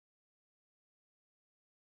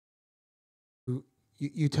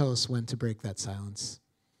you tell us when to break that silence.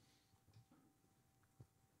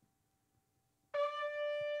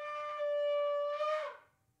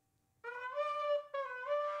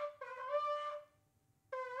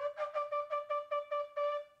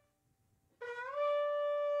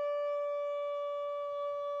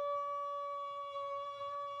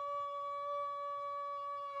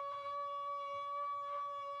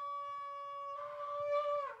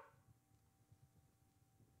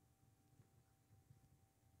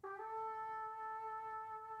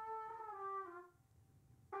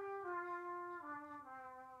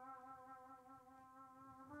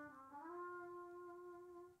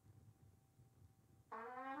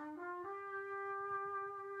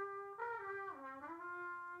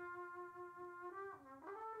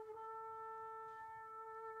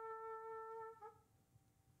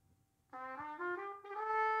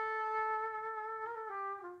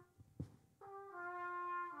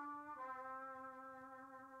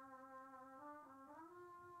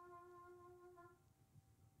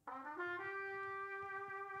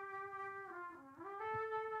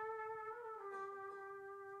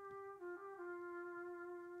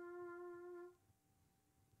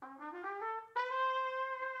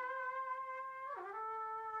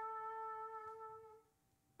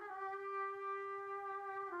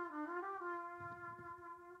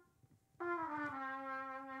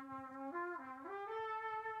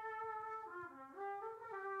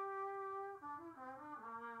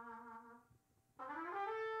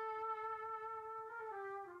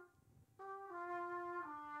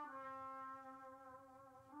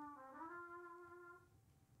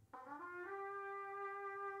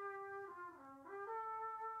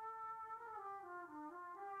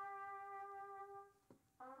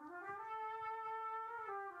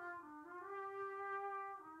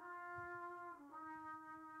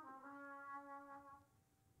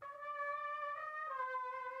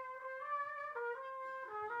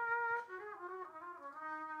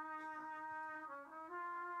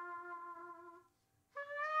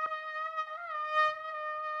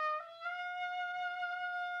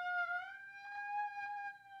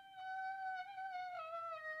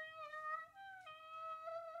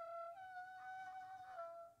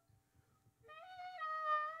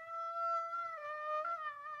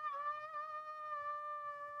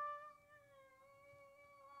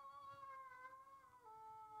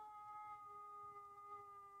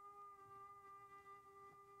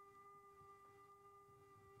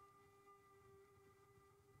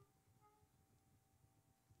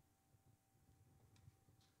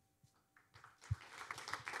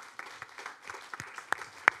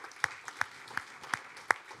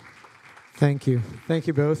 Thank you. Thank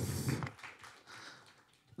you both.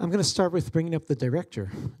 I'm going to start with bringing up the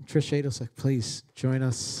director. Trish Adlesic, please join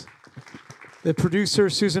us. The producer,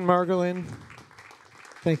 Susan Margolin.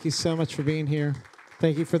 Thank you so much for being here.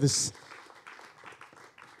 Thank you for this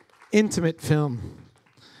intimate film.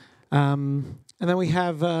 And then we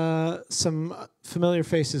have some familiar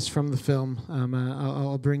faces from the film.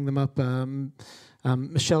 I'll bring them up.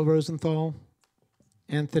 Michele Rosenthal,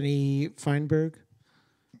 Anthony Fienberg,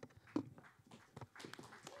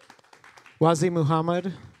 Wasi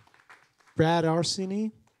Mohamed, Brad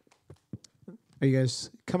Orsini. Are you guys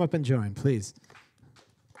come up and join, please?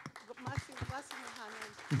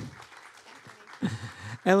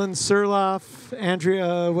 Ellen Surloff,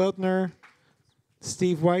 Andrea Wedner,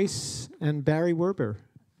 Steve Weiss, and Barry Werber.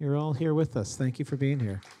 You're all here with us. Thank you for being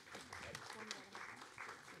here.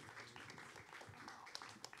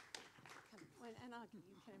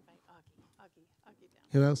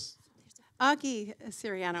 Who else? Augie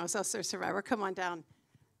Siriano is also a survivor. Come on down.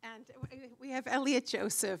 And we have Elliot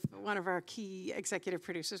Joseph, one of our key executive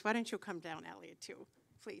producers. Why don't you come down, Elliot, too?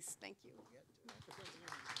 Please. Thank you.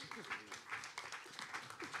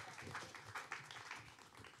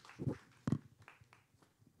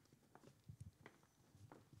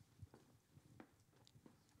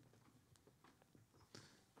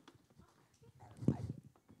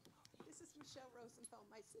 This is Michele Rosenthal,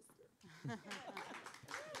 my sister.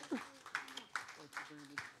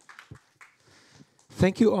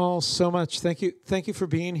 Thank you all so much. Thank you for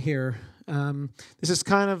being here. This is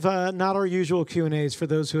kind of not our usual Q&As for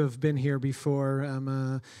those who have been here before.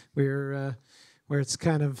 Where it's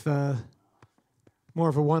kind of more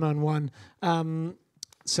of a one-on-one.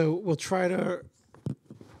 So we'll try to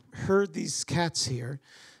herd these cats here,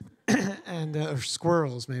 and or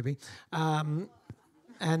squirrels maybe.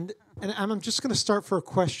 And I'm just going to start for a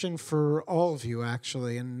question for all of you,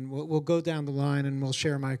 actually, and we'll go down the line and we'll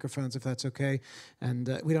share microphones if that's okay.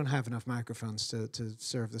 And we don't have enough microphones to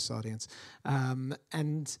serve this audience.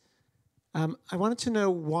 And I wanted to know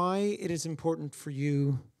why it is important for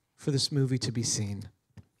you for this movie to be seen.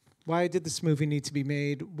 Why did this movie need to be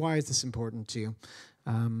made? Why is this important to you?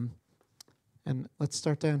 And let's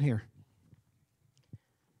start down here.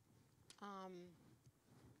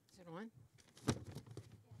 Is it on?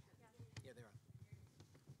 Yeah, they're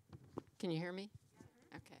on. Can you hear me?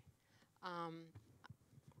 Okay.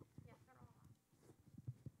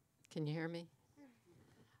 Can you hear me?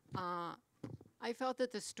 I felt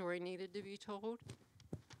that the story needed to be told,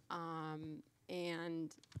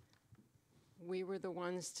 and we were the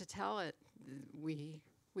ones to tell it. We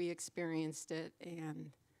experienced it,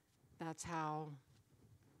 and that's how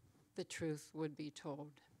the truth would be told,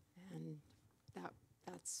 and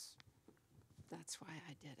that's why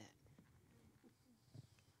I did it.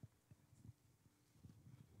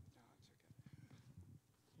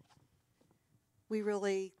 We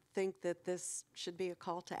really think that this should be a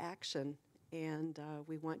call to action, and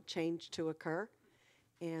we want change to occur.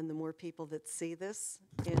 And the more people that see this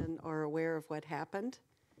and are aware of what happened,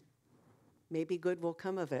 maybe good will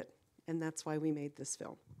come of it. And that's why we made this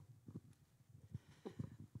film.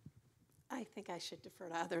 I think I should defer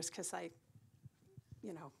to others because I,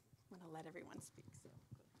 want to let everyone speak. So.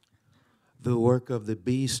 The work of the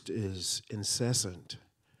beast is incessant,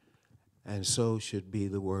 and so should be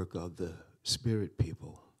the work of the spirit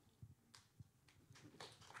people.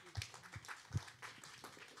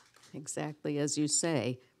 Exactly as you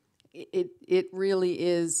say. It really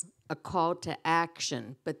is a call to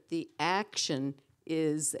action, but the action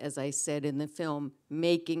is, as I said in the film,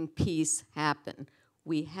 making peace happen.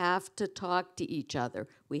 We have to talk to each other.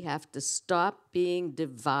 We have to stop being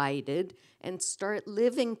divided and start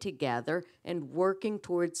living together and working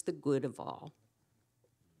towards the good of all.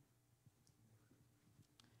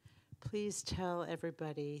 Please tell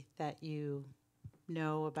everybody that you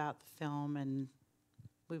know about the film, and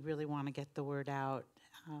we really want to get the word out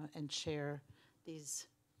and share these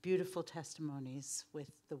beautiful testimonies with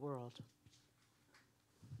the world.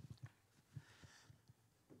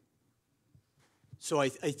 So I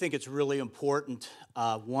think it's really important.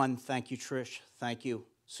 One, thank you, Trish. Thank you,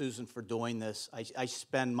 Susan, for doing this. I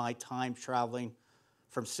spend my time traveling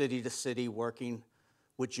from city to city, working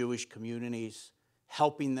with Jewish communities,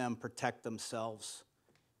 helping them protect themselves.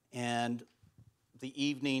 And the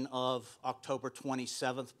evening of October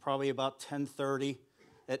 27th, probably about 10:30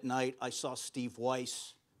 at night, I saw Steve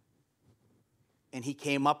Weiss. And he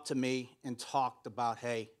came up to me and talked about,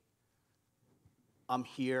 hey, I'm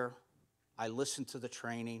here. I listened to the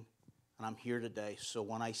training, and I'm here today. So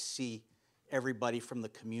when I see everybody from the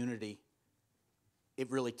community, it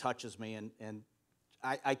really touches me. And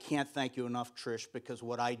I can't thank you enough, Trish, because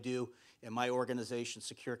what I do in my organization,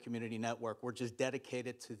 Secure Community Network, we're just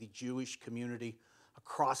dedicated to the Jewish community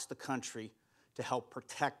across the country to help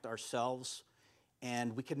protect ourselves.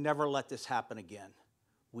 And we can never let this happen again.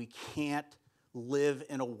 We can't live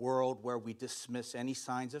in a world where we dismiss any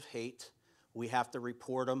signs of hate. We have to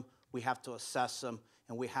report them, we have to assess them,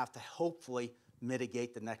 and we have to hopefully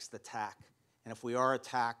mitigate the next attack. And if we are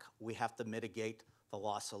attacked, we have to mitigate the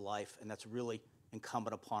loss of life, and that's really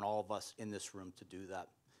incumbent upon all of us in this room to do that.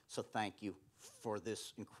 So thank you for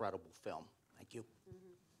this incredible film. Thank you.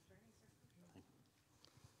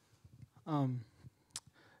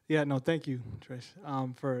 Thank you,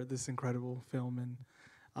 Trish, for this incredible film.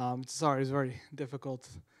 And sorry, it's very difficult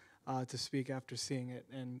to speak after seeing it.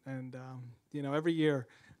 And every year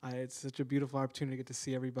it's such a beautiful opportunity to get to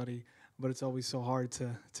see everybody, but it's always so hard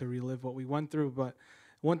to relive what we went through. But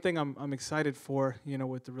one thing I'm excited for,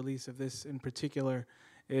 with the release of this in particular,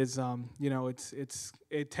 is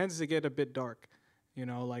it tends to get a bit dark,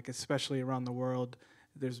 especially around the world.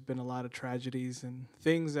 There's been a lot of tragedies and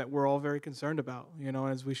things that we're all very concerned about,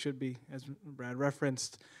 as we should be. As Brad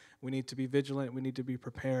referenced, we need to be vigilant, we need to be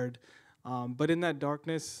prepared. But in that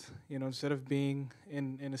darkness, instead of being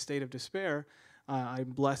in a state of despair, I'm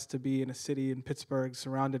blessed to be in a city in Pittsburgh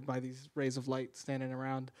surrounded by these rays of light standing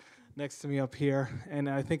around next to me up here. And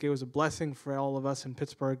I think it was a blessing for all of us in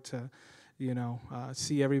Pittsburgh to,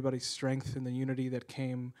 see everybody's strength and the unity that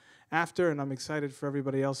came after. And I'm excited for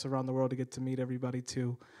everybody else around the world to get to meet everybody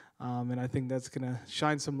too. And I think that's going to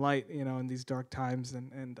shine some light, in these dark times.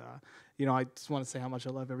 And I just want to say how much I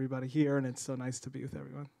love everybody here, and it's so nice to be with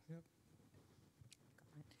everyone. Yep.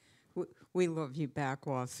 We love you back,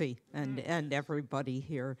 Wasi, and everybody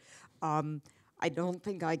here. I don't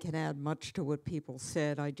think I can add much to what people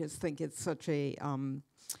said. I just think it's such a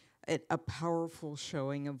powerful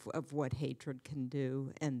showing of what hatred can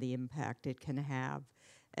do and the impact it can have.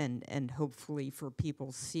 And hopefully for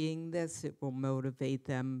people seeing this, it will motivate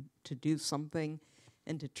them to do something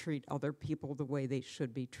and to treat other people the way they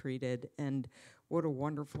should be treated. And what a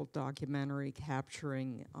wonderful documentary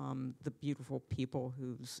capturing the beautiful people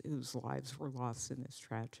whose lives were lost in this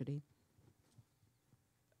tragedy.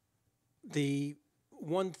 The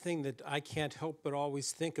one thing that I can't help but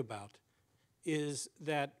always think about is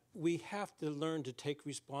that we have to learn to take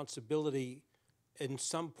responsibility at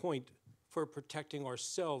some point for protecting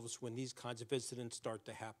ourselves when these kinds of incidents start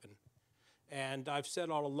to happen. And I've said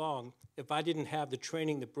all along, if I didn't have the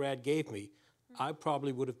training that Brad gave me, I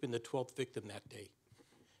probably would have been the 12th victim that day.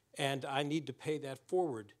 And I need to pay that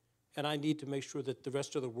forward, and I need to make sure that the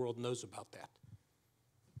rest of the world knows about that.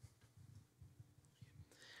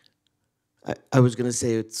 I was going to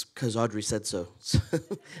say it's because Audrey said so.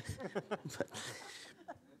 But,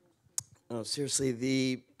 no,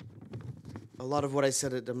 seriously, a lot of what I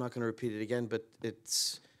said, I'm not going to repeat it again, but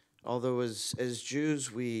it's, although as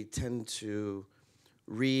Jews we tend to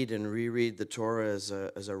read and reread the Torah as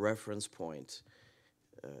a reference point,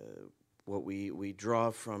 what we draw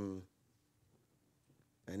from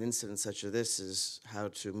an incident such as this is how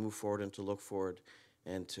to move forward and to look forward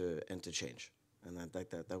and to change. And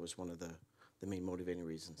that was one of the main motivating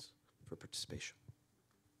reasons for participation.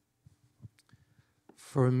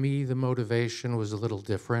 For me, the motivation was a little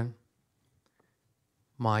different.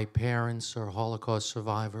 My parents are Holocaust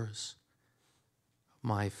survivors.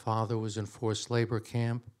 My father was in forced labor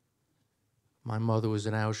camp. My mother was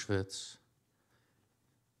in Auschwitz.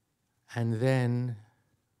 And then,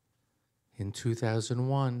 in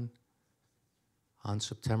 2001, on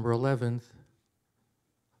September 11th,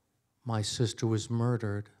 my sister was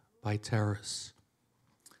murdered by terrorists.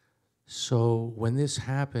 So when this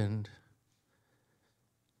happened,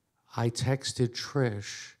 I texted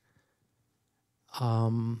Trish,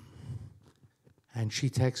 and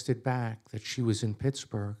she texted back that she was in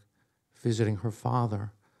Pittsburgh visiting her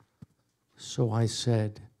father. So I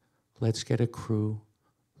said, let's get a crew,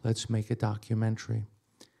 let's make a documentary.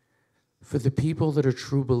 For the people that are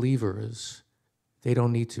true believers, they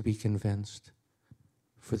don't need to be convinced.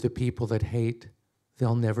 For the people that hate,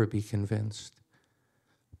 they'll never be convinced.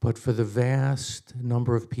 But for the vast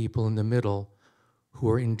number of people in the middle who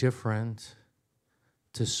are indifferent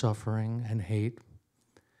to suffering and hate,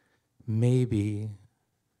 maybe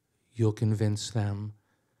you'll convince them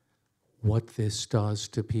what this does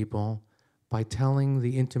to people. By telling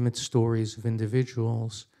the intimate stories of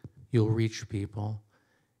individuals, you'll reach people.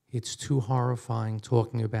 It's too horrifying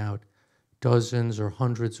talking about dozens or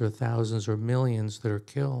hundreds or thousands or millions that are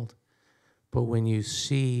killed. But when you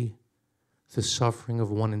see the suffering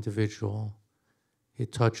of one individual,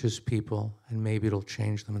 it touches people, and maybe it'll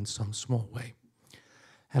change them in some small way.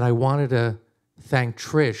 And I wanted to thank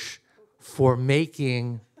Trish for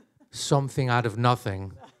making something out of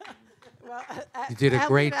nothing. Well, You did a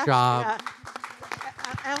great job.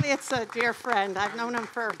 Elliot's a dear friend. I've known him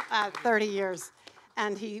for 30 years.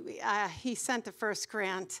 And he sent the first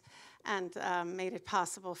grant and made it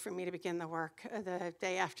possible for me to begin the work the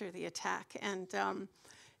day after the attack. And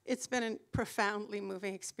it's been a profoundly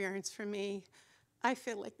moving experience for me. I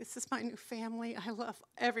feel like this is my new family. I love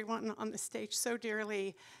everyone on the stage so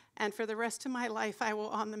dearly. And for the rest of my life, I will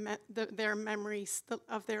honor their memories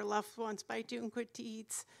of their loved ones by doing good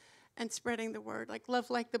deeds and spreading the word. Like Love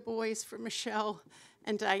Like the Boys for Michele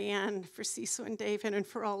and Diane, for Cecil and David, and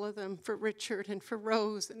for all of them, for Richard and for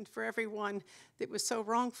Rose and for everyone that was so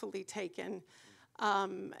wrongfully taken.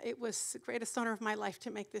 It was the greatest honor of my life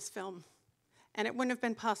to make this film. And it wouldn't have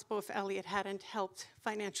been possible if Elliot hadn't helped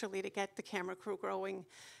financially to get the camera crew growing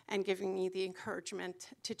and giving me the encouragement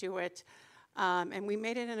to do it. And we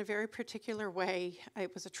made it in a very particular way.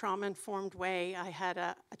 It was a trauma-informed way. I had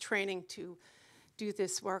a training to do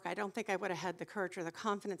this work. I don't think I would have had the courage or the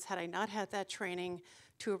confidence had I not had that training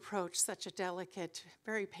to approach such a delicate,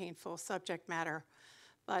 very painful subject matter.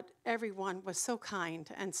 But everyone was so kind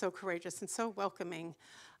and so courageous and so welcoming.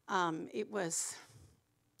 It was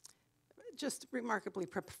just remarkably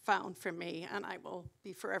profound for me, and I will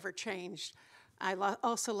be forever changed. I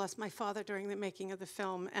also lost my father during the making of the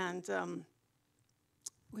film, and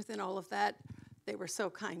within all of that, they were so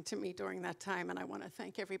kind to me during that time, and I want to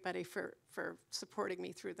thank everybody for supporting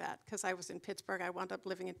me through that, because I was in Pittsburgh. I wound up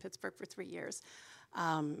living in Pittsburgh for 3 years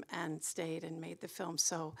and stayed and made the film.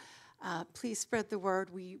 So please spread the word.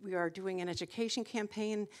 We are doing an education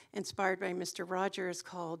campaign inspired by Mr. Rogers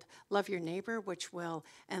called Love Your Neighbor, which will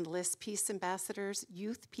enlist peace ambassadors,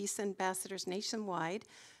 youth peace ambassadors nationwide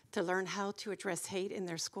to learn how to address hate in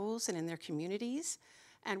their schools and in their communities,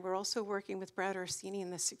 And we're also working with Brad Orsini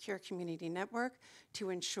and the Secure Community Network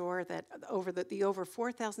to ensure that the over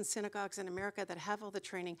 4,000 synagogues in America that have all the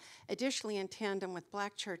training, additionally in tandem with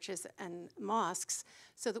black churches and mosques,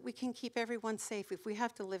 so that we can keep everyone safe. If we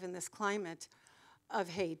have to live in this climate of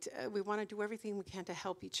hate, we want to do everything we can to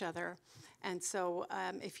help each other. And so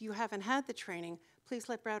if you haven't had the training, please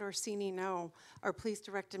let Brad Orsini know, or please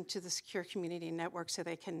direct him to the Secure Community Network so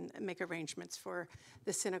they can make arrangements for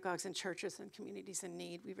the synagogues and churches and communities in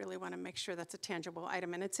need. We really want to make sure that's a tangible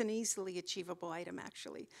item, and it's an easily achievable item,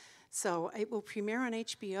 actually. So it will premiere on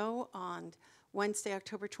HBO on Wednesday,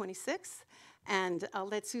 October 26th, and I'll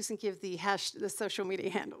let Susan give the social media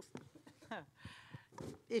handles.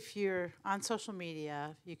 If you're on social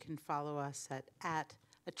media, you can follow us at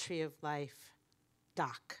a Tree of Life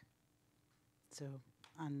doc. So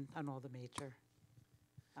on all the major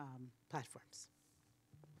platforms.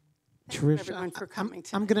 Thank you, Trish, everyone, for coming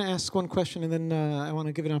I'm tonight. going to ask one question, and then I want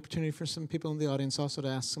to give an opportunity for some people in the audience also to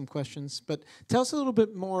ask some questions. But tell us a little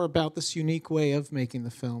bit more about this unique way of making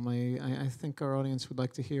the film. I think our audience would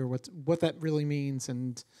like to hear what that really means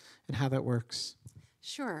and how that works.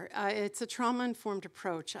 Sure. It's a trauma-informed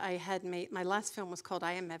approach. My last film was called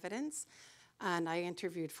I Am Evidence, and I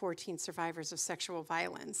interviewed 14 survivors of sexual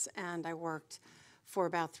violence, and I worked for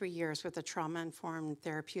about 3 years with a trauma-informed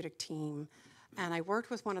therapeutic team. And I worked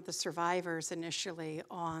with one of the survivors initially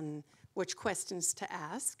on which questions to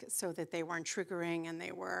ask so that they weren't triggering and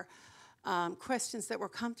they were questions that were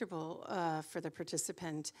comfortable for the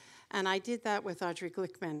participant. And I did that with Audrey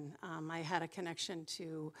Glickman. I had a connection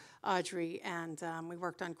to Audrey, and we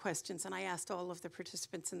worked on questions, and I asked all of the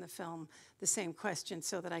participants in the film the same questions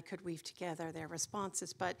so that I could weave together their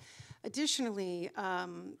responses. But additionally,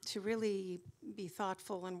 to really be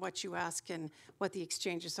thoughtful in what you ask and what the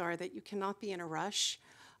exchanges are, that you cannot be in a rush.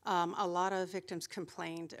 A lot of victims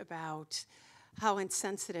complained about how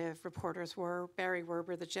insensitive reporters were. Barry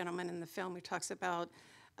Werber, the gentleman in the film who talks about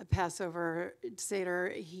a Passover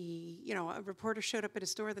Seder, a reporter showed up at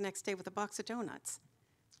his door the next day with a box of donuts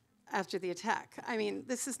after the attack. I mean,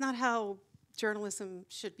 this is not how journalism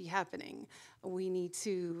should be happening. We need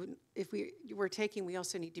to, if we're taking, we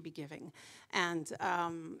also need to be giving. And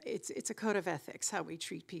it's a code of ethics, how we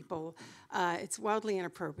treat people. It's wildly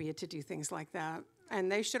inappropriate to do things like that. And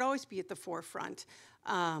they should always be at the forefront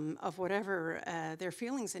of whatever their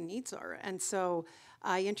feelings and needs are. And so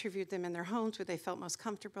I interviewed them in their homes where they felt most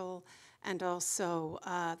comfortable. And also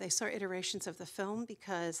they saw iterations of the film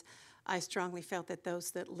because I strongly felt that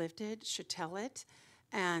those that lived it should tell it.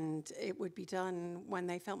 And it would be done when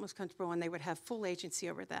they felt most comfortable, and they would have full agency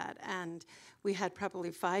over that. And we had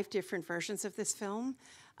probably 5 different versions of this film.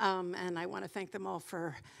 And I want to thank them all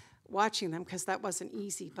for watching them, because that wasn't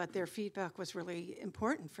easy, but their feedback was really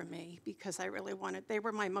important for me because I really they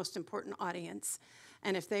were my most important audience.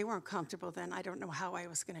 And if they weren't comfortable, then I don't know how I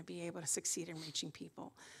was going to be able to succeed in reaching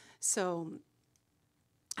people. So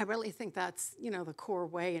I really think that's, the core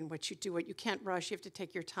way in which you do it. You can't rush, you have to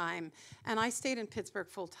take your time. And I stayed in Pittsburgh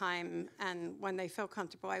full time, and when they felt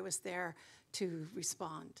comfortable, I was there to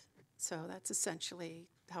respond. So that's essentially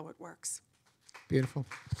how it works. Beautiful.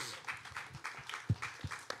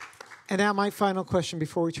 And now my final question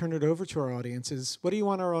before we turn it over to our audience is, what do you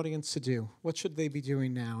want our audience to do? What should they be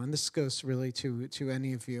doing now? And this goes really to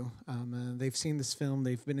any of you. They've seen this film.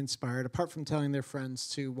 They've been inspired, apart from telling their friends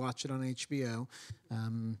to watch it on HBO,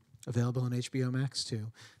 available on HBO Max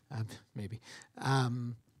too, maybe.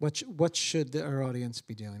 What should our audience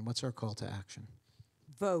be doing? What's our call to action?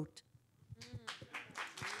 Vote.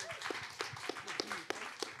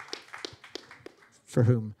 For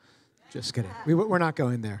whom? Just kidding. We're not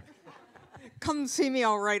going there. Come see me,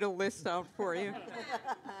 I'll write a list out for you.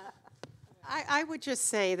 I would just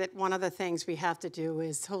say that one of the things we have to do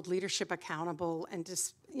is hold leadership accountable and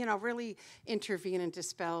just, really intervene and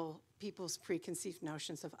dispel people's preconceived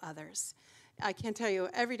notions of others. I can tell you,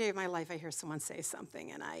 every day of my life I hear someone say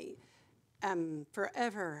something, and I am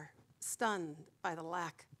forever stunned by the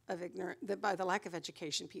lack of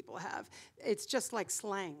education people have. It's just like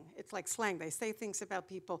slang. It's like slang. They say things about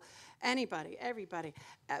people, anybody, everybody,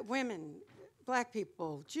 women, Black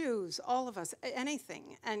people, Jews, all of us,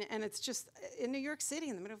 anything. And it's just in New York City,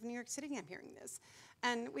 in the middle of New York City, I'm hearing this.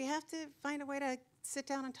 And we have to find a way to sit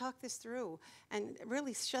down and talk this through and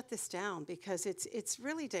really shut this down, because it's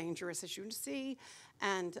really dangerous, as you see.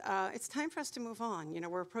 And it's time for us to move on.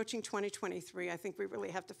 We're approaching 2023. I think we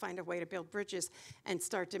really have to find a way to build bridges and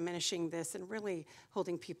start diminishing this and really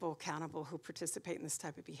holding people accountable who participate in this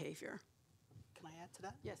type of behavior. Can I add to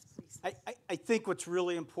that? Yes, please. I think what's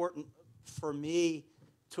really important for me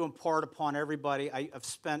to impart upon everybody, I've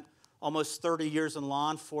spent almost 30 years in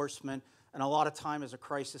law enforcement. and a lot of time as a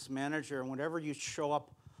crisis manager, and whenever you show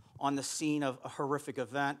up on the scene of a horrific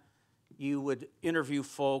event, you would interview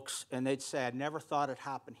folks and they'd say, I never thought it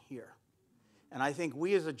happened here. And I think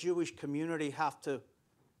we as a Jewish community have to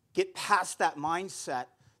get past that mindset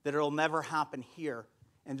that it'll never happen here,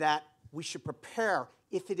 and that we should prepare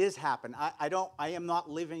if it is happen. I am not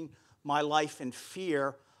living my life in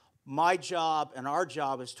fear. My job and our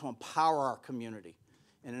job is to empower our community.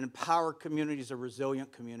 And an empowered community is a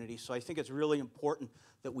resilient community. So I think it's really important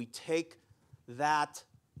that we take that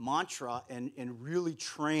mantra and really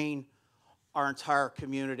train our entire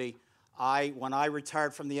community. When I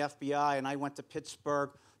retired from the FBI and I went to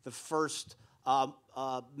Pittsburgh, the first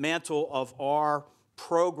mantle of our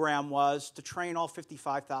program was to train all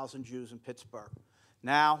 55,000 Jews in Pittsburgh.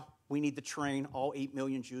 Now we need to train all 8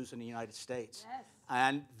 million Jews in the United States. Yes.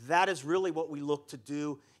 And that is really what we look to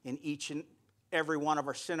do in each and every one of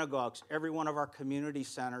our synagogues, every one of our community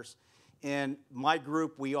centers. In my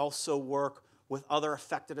group, we also work with other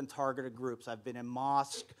affected and targeted groups. I've been in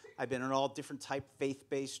mosque, I've been in all different type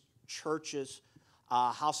faith-based churches,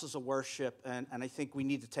 houses of worship, and I think we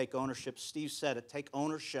need to take ownership. Steve said it, take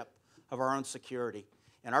ownership of our own security.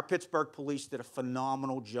 And our Pittsburgh police did a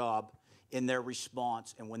phenomenal job in their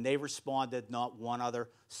response. And when they responded, not one other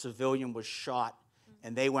civilian was shot,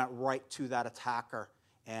 and they went right to that attacker,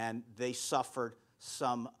 and they suffered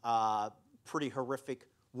some pretty horrific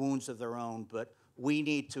wounds of their own. But we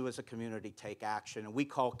need to, as a community, take action, and we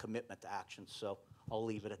call commitment to action. So I'll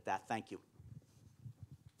leave it at that. Thank you.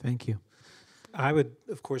 Thank you. I would,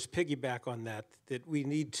 of course, piggyback on that we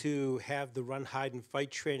need to have the run, hide, and fight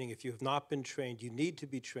training. If you have not been trained, you need to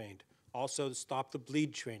be trained. Also, the stop the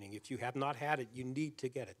bleed training. If you have not had it, you need to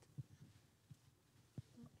get it.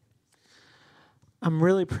 I'm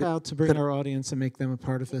really proud to bring our audience and make them a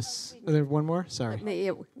part of this. Are there one more? Sorry.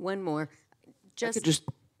 Yeah, one more. Just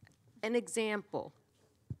an example.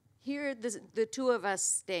 Here the two of us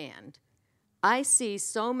stand. I see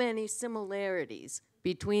so many similarities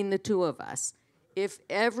between the two of us. If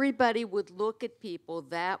everybody would look at people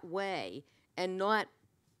that way and not,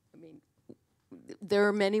 I mean, there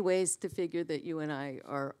are many ways to figure that you and I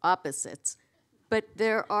are opposites, but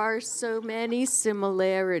there are so many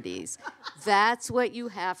similarities. That's what you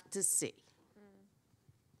have to see.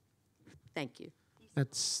 Thank you.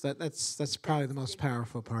 That's probably the most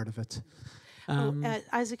powerful part of it.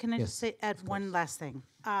 Isaac, can I yes, just add one last thing?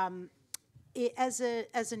 As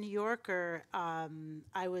a New Yorker,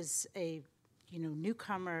 I was a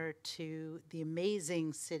newcomer to the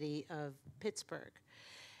amazing city of Pittsburgh,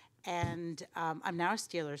 and I'm now a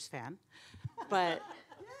Steelers fan, but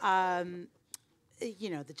the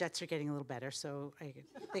Jets are getting a little better, so I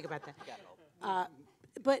think about that.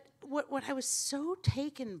 But what I was so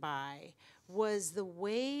taken by was the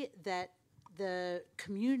way that the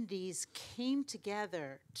communities came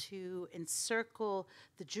together to encircle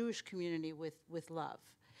the Jewish community with love.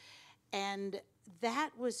 And that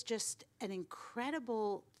was just an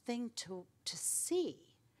incredible thing to see.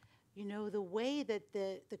 The way that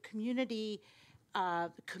the communities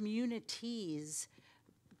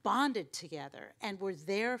bonded together and were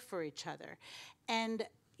there for each other. And,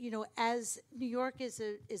 as New York is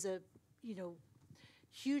a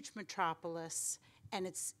huge metropolis, and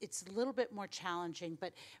it's a little bit more challenging,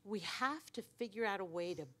 but we have to figure out a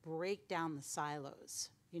way to break down the silos.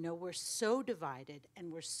 We're so divided and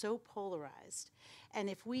we're so polarized. And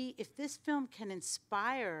if this film can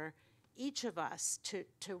inspire each of us to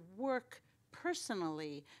work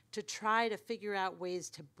personally to try to figure out ways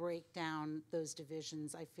to break down those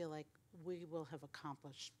divisions, I feel like we will have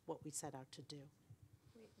accomplished what we set out to do.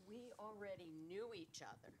 We already knew each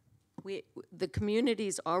other. The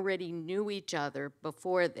communities already knew each other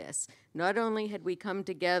before this. Not only had we come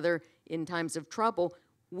together in times of trouble,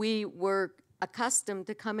 we were accustomed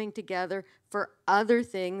to coming together for other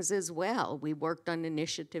things as well. We worked on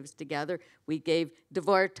initiatives together. We gave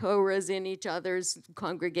Devar Torahs in each other's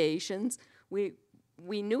congregations. We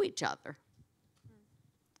knew each other.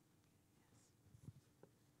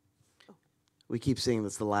 We keep saying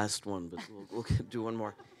that's the last one, but we'll do one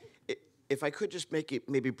more. If I could just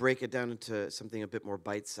maybe break it down into something a bit more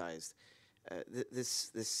bite-sized. This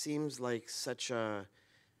seems like such a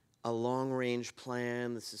long-range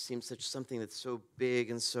plan. This seems something that's so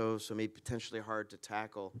big and so maybe potentially hard to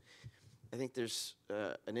tackle. I think there's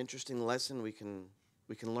an interesting lesson we can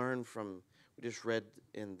learn from. We just read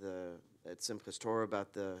at Simchas Torah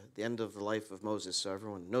about the end of the life of Moses. So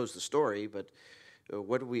everyone knows the story, but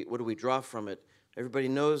what do we draw from it? Everybody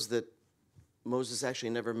knows that Moses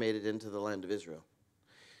actually never made it into the land of Israel.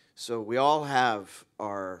 So we all have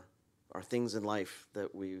our things in life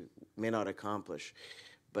that we may not accomplish.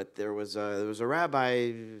 But there was a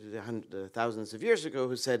rabbi thousands of years ago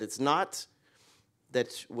who said it's not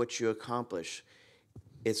that what you accomplish,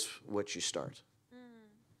 it's what you start.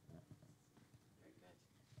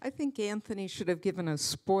 I think Anthony should have given a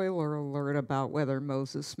spoiler alert about whether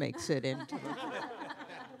Moses makes it into the...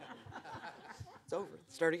 It's over.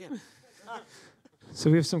 Start again. So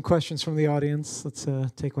we have some questions from the audience. Let's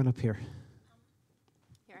take one up here.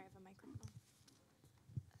 Here, I have a microphone.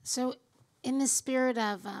 So in the spirit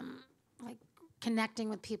of like connecting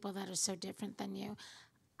with people that are so different than you,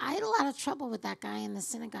 I had a lot of trouble with that guy in the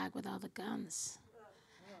synagogue with all the guns.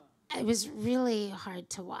 It was really hard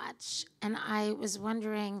to watch. And I was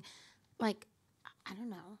wondering, like, I don't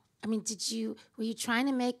know. I mean, were you trying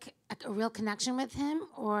to make a real connection with him?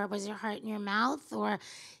 Or was your heart in your mouth? Or,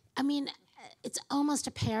 I mean, it's almost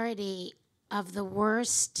a parody of the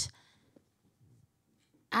worst,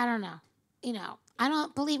 I don't know, I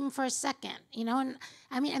don't believe him for a second, and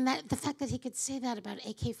I mean, and that the fact that he could say that about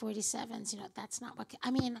AK-47s, that's not what,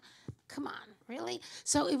 come on, really?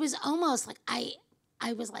 So it was almost like,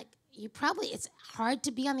 I was like, it's hard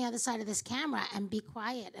to be on the other side of this camera and be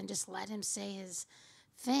quiet and just let him say his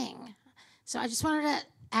thing. So I just wanted to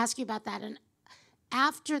ask you about that. And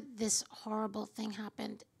after this horrible thing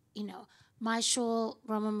happened, my shul,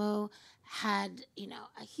 Romamu, had,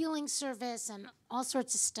 a healing service and all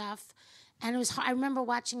sorts of stuff. And it was, I remember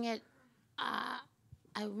watching it, on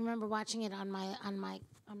my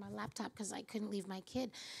laptop because I couldn't leave my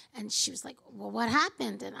kid. And she was like, well, what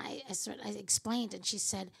happened? And I explained, and she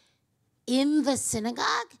said, in the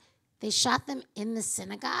synagogue? They shot them in the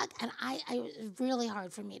synagogue? And it was really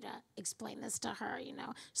hard for me to explain this to her,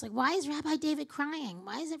 She's like, why is Rabbi David crying?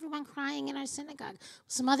 Why is everyone crying in our synagogue?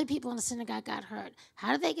 Some other people in the synagogue got hurt.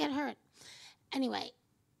 How did they get hurt? Anyway,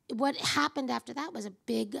 what happened after that was a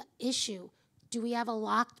big issue. Do we have a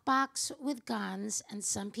locked box with guns and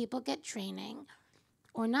some people get training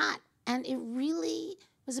or not? And it really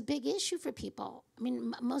was a big issue for people. I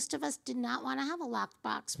mean, most of us did not want to have a locked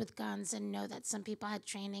box with guns and know that some people had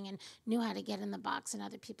training and knew how to get in the box and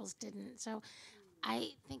other people's didn't. So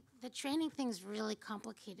I think the training thing's really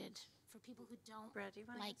complicated for people who don't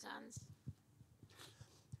like guns.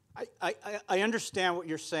 I understand what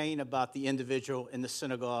you're saying about the individual in the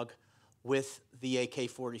synagogue with the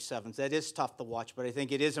AK-47s. That is tough to watch, but I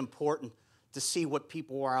think it is important to see what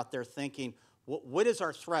people are out there thinking. What is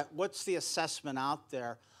our threat? What's the assessment out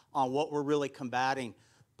there on what we're really combating?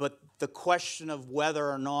 But the question of whether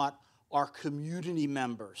or not our community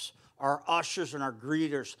members, our ushers and our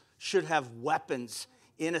greeters should have weapons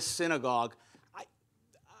in a synagogue,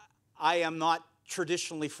 I am not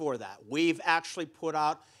traditionally for that. We've actually put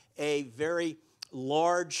out a very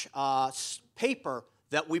large paper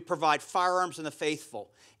that we provide firearms in the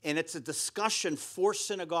faithful, and it's a discussion for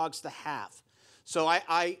synagogues to have. So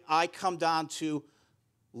I come down to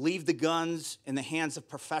leave the guns in the hands of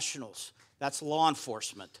professionals. That's law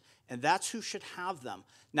enforcement, and that's who should have them.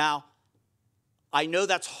 Now, I know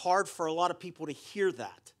that's hard for a lot of people to hear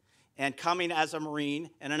that. And coming as a Marine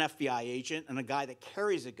and an FBI agent and a guy that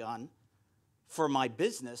carries a gun for my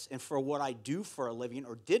business and for what I do for a living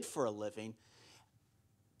or did for a living,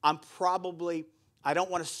 I'm probably, I don't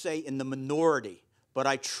want to say in the minority, but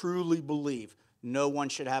I truly believe no one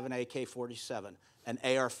should have an AK-47, an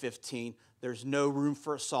AR-15. There's no room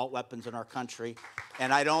for assault weapons in our country.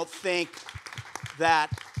 And I don't think that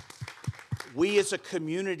we as a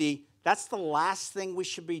community, that's the last thing we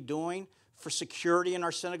should be doing for security in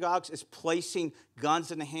our synagogues, is placing guns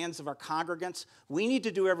in the hands of our congregants. We need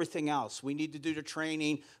to do everything else. We need to do the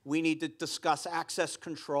training. We need to discuss access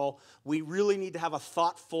control. We really need to have a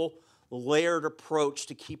thoughtful, layered approach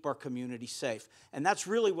to keep our community safe. And that's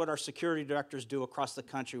really what our security directors do across the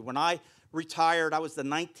country. When I retired, I was the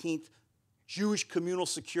 19th Jewish communal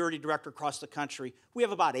security director across the country. We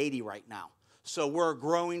have about 80 right now. So we're a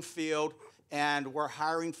growing field, and we're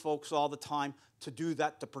hiring folks all the time to do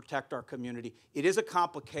that, to protect our community. It is a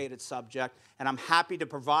complicated subject, and I'm happy to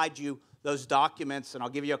provide you those documents, and I'll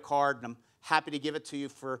give you a card, and I'm happy to give it to you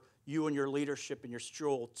for you and your leadership and your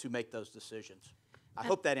shul to make those decisions. I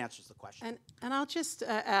hope that answers the question. And I'll just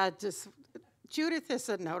add, Judith is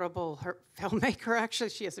a notable filmmaker, actually.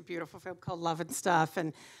 She has a beautiful film called Love and Stuff.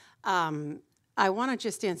 And I want to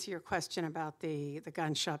just answer your question about the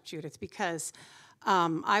gun shop, Judith, because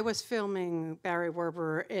I was filming Barry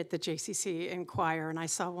Werber at the JCC Inquirer, and I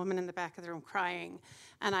saw a woman in the back of the room crying.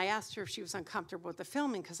 And I asked her if she was uncomfortable with the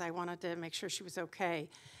filming because I wanted to make sure she was okay.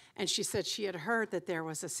 And she said she had heard that there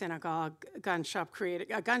was a gun shop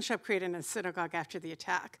created in a synagogue after the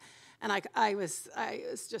attack. And I was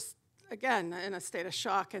just again, in a state of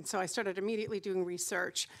shock. And so I started immediately doing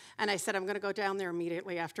research. And I said, I'm going to go down there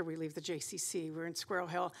immediately after we leave the JCC. We're in Squirrel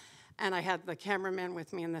Hill. And I had the cameraman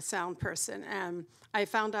with me and the sound person. And I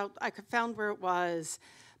found where it was.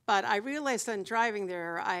 But I realized on driving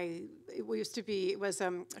there, it was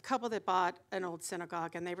a couple that bought an old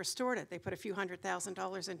synagogue, and they restored it. They put a few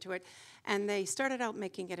 $100,000 into it, and they started out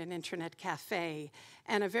making it an internet cafe.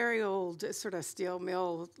 And a very old sort of steel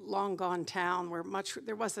mill, long gone town where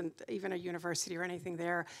there wasn't even a university or anything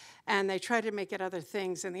there. And they tried to make it other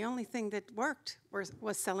things, and the only thing that worked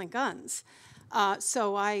was selling guns.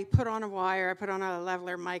 So I put on a wire, I put on a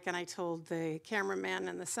leveler mic, and I told the cameraman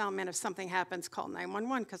and the sound man, if something happens, call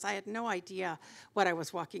 911, because I had no idea what I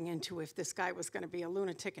was walking into, if this guy was going to be a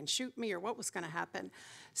lunatic and shoot me or what was going to happen.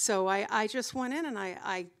 So I just went in, and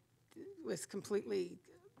I was completely,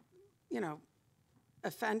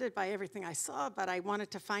 offended by everything I saw, but I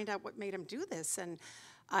wanted to find out what made him do this. And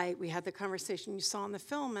we had the conversation you saw in the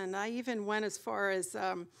film, and I even went as far as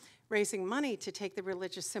raising money to take the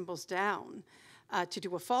religious symbols down, to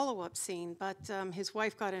do a follow-up scene. But his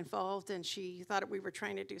wife got involved, and she thought we were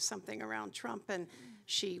trying to do something around Trump, and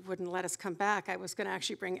she wouldn't let us come back. I was going to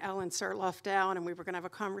actually bring Ellen Surloff down, and we were going to have a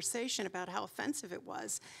conversation about how offensive it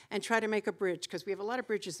was and try to make a bridge, because we have a lot of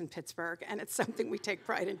bridges in Pittsburgh, and it's something we take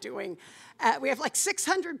pride in doing. We have like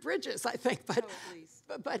 600 bridges, I think,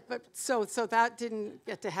 so that didn't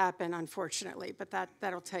get to happen, unfortunately, but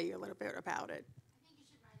that'll tell you a little bit about it.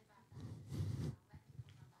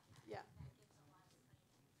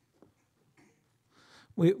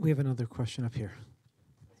 We have another question up here.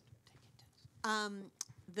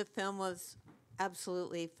 The film was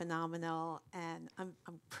absolutely phenomenal, and I'm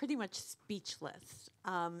pretty much speechless.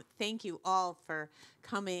 Thank you all for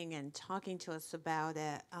coming and talking to us about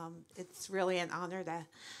it. It's really an honor to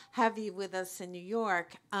have you with us in New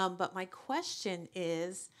York. But my question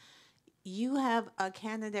is, you have a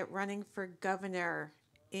candidate running for governor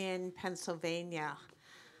in Pennsylvania.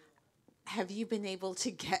 Have you been able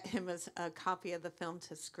to get him a copy of the film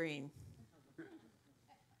to screen?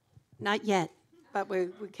 Not yet, but we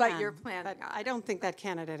can. But you're planning. But I don't think that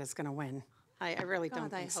candidate is going to win. I really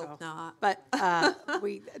don't think so. I hope not. But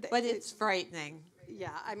But it's frightening.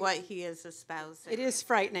 Yeah, what he is espousing. It is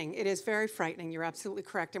frightening. It is very frightening. You're absolutely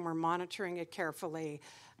correct, and we're monitoring it carefully,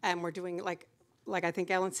 and we're doing like I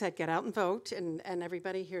think Ellen said, get out and vote, and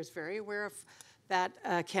everybody here is very aware of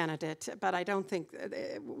that candidate, but I don't think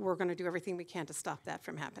we're going to do everything we can to stop that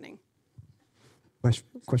from happening.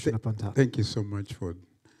 Question up on top. Thank you so much for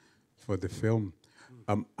the film.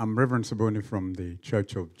 I'm Reverend Saboni from the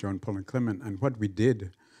Church of John, Paul, and Clement, and what we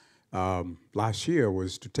did last year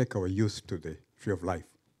was to take our youth to the Tree of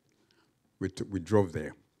Life. We drove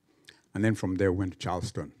there, and then from there went to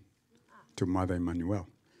Charleston to Mother Emanuel.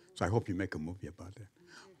 So I hope you make a movie about that.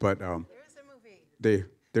 But there is a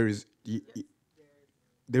movie.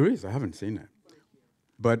 There is. I haven't seen it.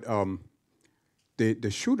 But the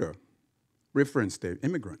shooter referenced the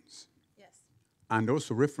immigrants. Yes. And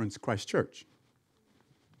also referenced Christ Church.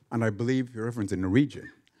 And I believe he referenced in the region.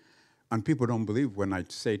 And people don't believe when I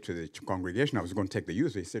say to the congregation I was going to take the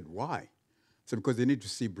youth. They said, why? So because they need to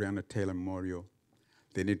see Breonna Taylor Memorial.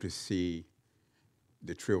 They need to see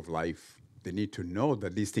the Tree of Life. They need to know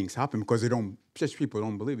that these things happen, because church people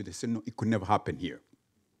don't believe it. They say, no, it could never happen here.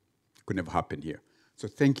 It could never happen here. So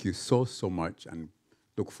thank you so much, and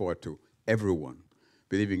look forward to everyone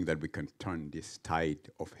believing that we can turn this tide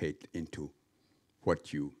of hate into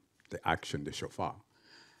the action, the shofar,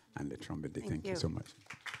 and the trumpet. Thank you so much.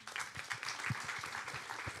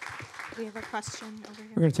 We have a question over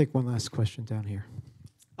here. We're going to take one last question down here.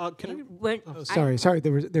 Sorry.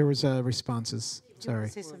 There was responses. Sorry,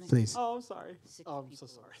 please. Oh, I'm sorry. Oh, I'm so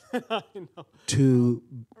sorry.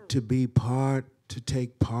 To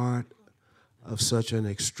take part of such an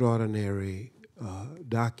extraordinary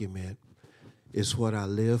document is what I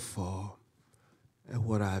live for and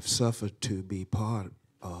what I've suffered to be part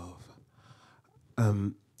of.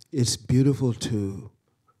 It's beautiful to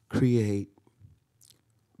create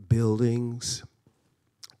buildings,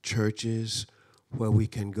 churches where we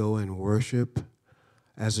can go and worship.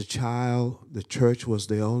 As a child, the church was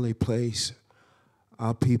the only place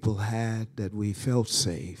our people had that we felt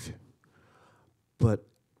safe. But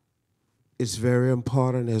it's very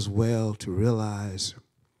important as well to realize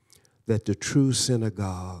that the true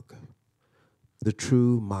synagogue, the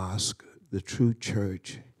true mosque, the true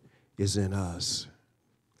church is in us.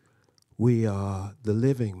 We are the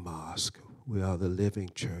living mosque. We are the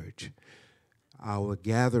living church. Our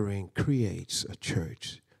gathering creates a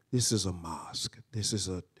church. This is a mosque. This is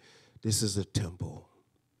a temple.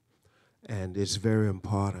 And it's very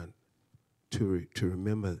important to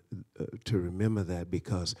remember that,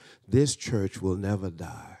 because this church will never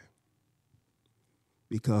die,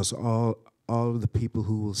 because all of the people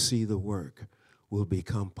who will see the work will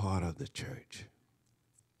become part of the church.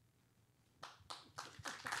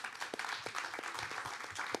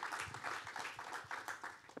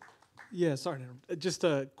 Yeah, sorry. Just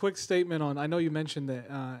a quick statement on, I know you mentioned that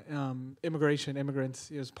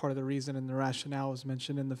immigrants is part of the reason, and the rationale was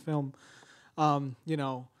mentioned in the film. You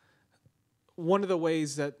know, one of the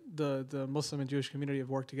ways that the Muslim and Jewish community have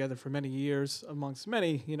worked together for many years, amongst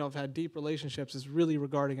many, you know, have had deep relationships, is really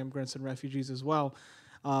regarding immigrants and refugees as well.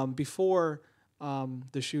 Before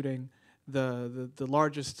the shooting, the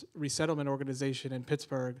largest resettlement organization in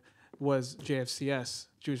Pittsburgh was JFCS,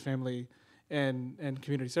 Jewish Family and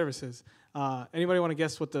Community Services. Anybody want to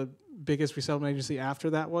guess what the biggest resettlement agency after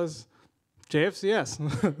that was?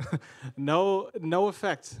 JFCS. No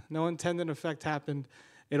effect, no intended effect happened.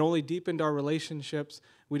 It only deepened our relationships.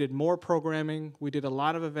 We did more programming. We did a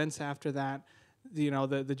lot of events after that. You know,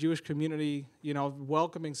 the Jewish community, you know,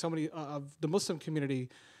 welcoming so many of the Muslim community,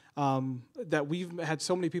 that we've had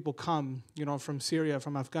so many people come, you know, from Syria,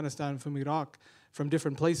 from Afghanistan, from Iraq, from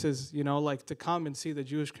different places, you know, like to come and see the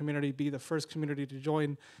Jewish community, be the first community to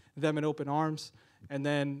join them in open arms, and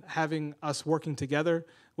then having us working together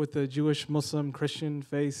with the Jewish, Muslim, Christian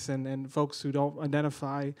faiths and folks who don't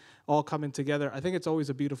identify, all coming together. I think it's always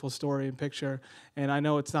a beautiful story and picture, and I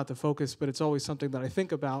know it's not the focus, but it's always something that I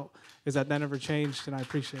think about, is that never changed, and I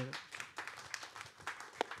appreciate it.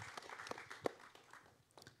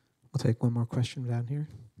 We'll take one more question down here.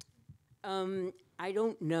 I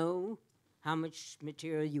don't know how much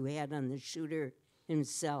material you had on the shooter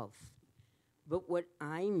himself, but what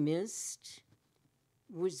I missed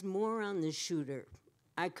was more on the shooter.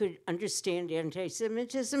 I could understand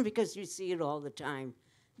anti-Semitism because you see it all the time.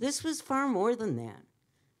 This was far more than that.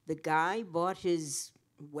 The guy bought his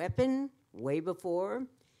weapon way before.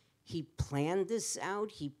 He planned this out.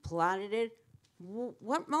 He plotted it.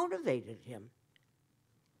 What motivated him?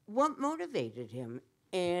 What motivated him?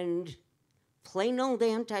 And plain old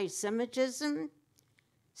anti-Semitism,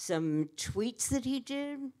 some tweets that he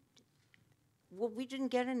did, well, we didn't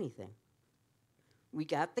get anything. We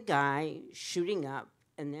got the guy shooting up,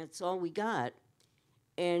 and that's all we got.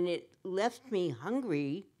 And it left me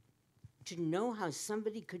hungry to know how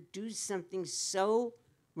somebody could do something so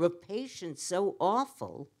rapacious, so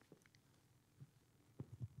awful.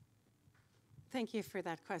 Thank you for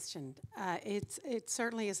that question. It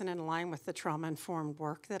certainly isn't in line with the trauma-informed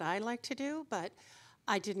work that I like to do, but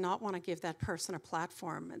I did not want to give that person a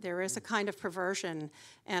platform. There is a kind of perversion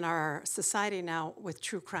in our society now with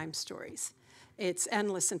true crime stories. It's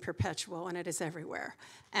endless and perpetual, and it is everywhere.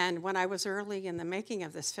 And when I was early in the making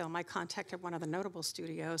of this film, I contacted one of the notable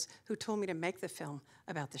studios who told me to make the film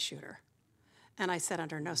about the shooter. And I said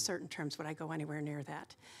under no certain terms would I go anywhere near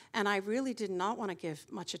that. And I really did not want to give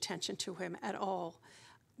much attention to him at all.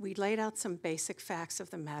 We laid out some basic facts of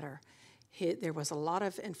the matter. There was a lot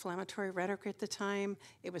of inflammatory rhetoric at the time.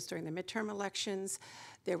 It was during the midterm elections.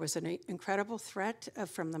 There was an incredible threat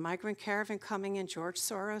from the migrant caravan coming in. George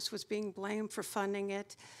Soros was being blamed for funding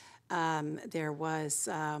it. There was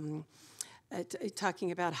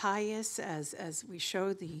talking about Hayes, as we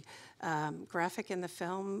showed the graphic in the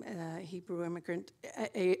film, Hebrew Immigrant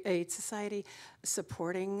Aid Society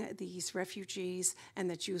supporting these refugees, and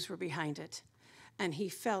that Jews were behind it. And he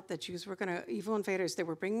felt that Jews were evil invaders, they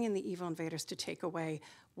were bringing in the evil invaders to take away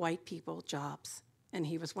white people jobs. And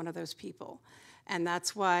he was one of those people. And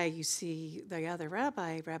that's why you see the other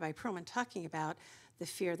rabbi, Rabbi Perlman, talking about the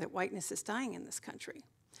fear that whiteness is dying in this country.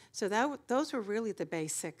 So those were really the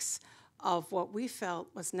basics of what we felt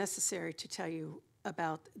was necessary to tell you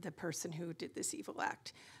about the person who did this evil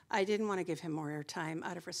act. I didn't want to give him more airtime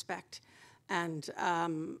out of respect. And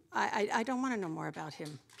I don't want to know more about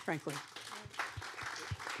him, frankly.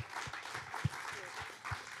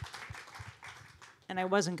 And I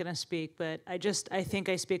wasn't going to speak, but I think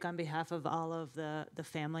I speak on behalf of all of the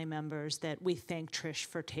family members that we thank Trish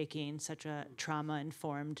for taking such a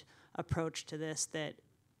trauma-informed approach to this, that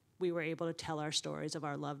we were able to tell our stories of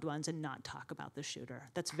our loved ones and not talk about the shooter.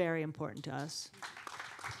 That's very important to us.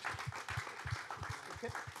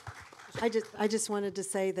 I just wanted to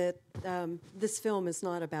say that this film is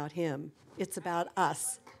not about him. It's about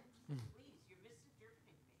us.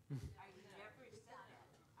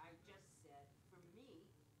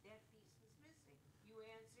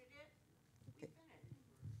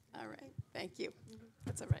 All right, thank you.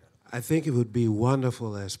 That's all right. I think it would be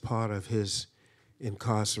wonderful as part of his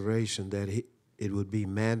incarceration that it would be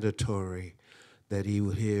mandatory that he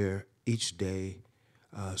would hear each day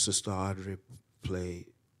Sister Audrey play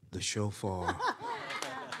the shofar,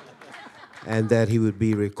 and that he would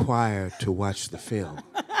be required to watch the film.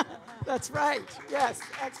 That's right. Yes,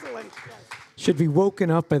 excellent. Yes. Should be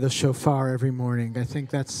woken up by the shofar every morning. I think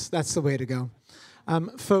that's the way to go.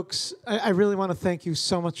 Folks, I really want to thank you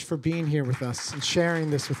so much for being here with us and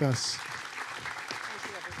sharing this with us.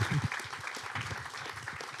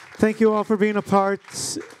 Thank you all for being a part.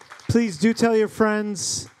 Please do tell your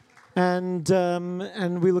friends, and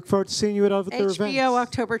we look forward to seeing you at other events. HBO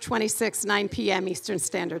October 26, 9 p.m. Eastern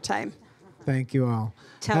Standard Time. Thank you all.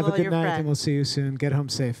 Tell Have a all good your night, friends. and we'll see you soon. Get home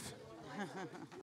safe.